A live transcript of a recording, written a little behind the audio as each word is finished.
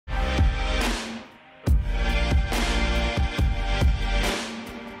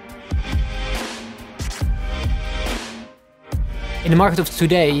the market of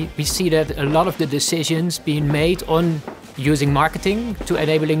today, we see that a lot of the decisions being made on using marketing to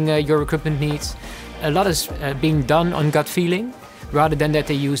enabling your recruitment needs, a lot is being done on gut feeling rather than that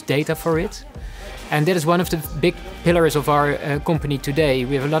they use data for it. And that is one of the big pillars of our company today.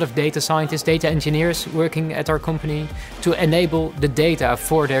 We have a lot of data scientists, data engineers working at our company to enable the data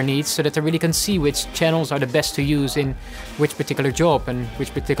for their needs so that they really can see which channels are the best to use in which particular job and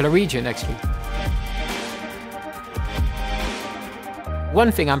which particular region actually. One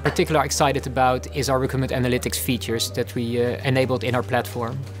thing I'm particularly excited about is our Recruitment Analytics features that we enabled in our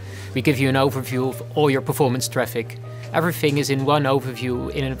platform. We give you an overview of all your performance traffic. Everything is in one overview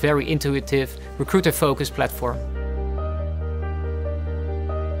in a very intuitive, recruiter-focused platform.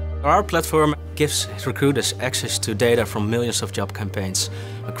 Our platform gives recruiters access to data from millions of job campaigns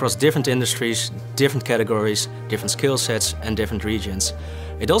across different industries, different categories, different skill sets and different regions.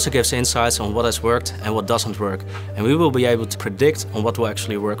 It also gives insights on what has worked and what doesn't work, and we will be able to predict on what will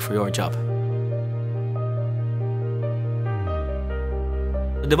actually work for your job.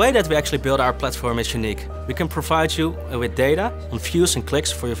 The way that we actually build our platform is unique. We can provide you with data on views and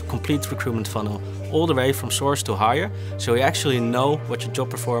clicks for your complete recruitment funnel, all the way from source to hire, so you actually know what your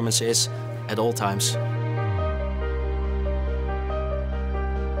job performance is at all times.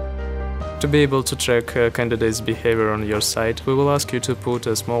 To be able to track candidates' behavior on your site, we will ask you to put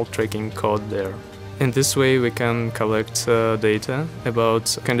a small tracking code there. In this way we can collect data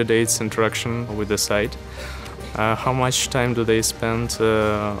about candidates' interaction with the site. How much time do they spend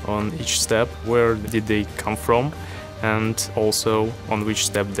on each step, where did they come from, and also on which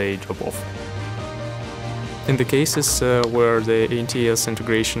step they drop off. In the cases where the ATS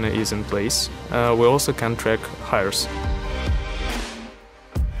integration is in place, we also can track hires.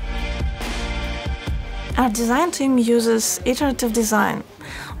 Our design team uses iterative design,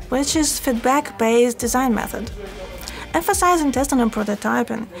 which is feedback-based design method. Emphasizing testing and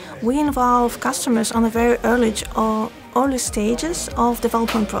prototyping, we involve customers on the very early stages of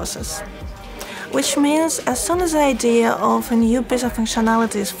development process. Which means as soon as the idea of a new piece of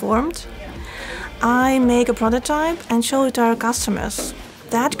functionality is formed, I make a prototype and show it to our customers.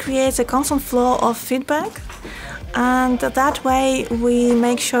 That creates a constant flow of feedback, and that way we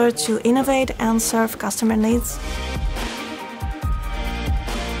make sure to innovate and serve customer needs.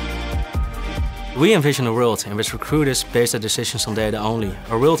 We envision a world in which recruiters base their decisions on data only.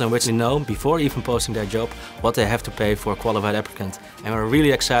 A world in which they know, before even posting their job, what they have to pay for a qualified applicant. And we're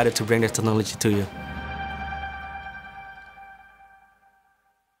really excited to bring that technology to you.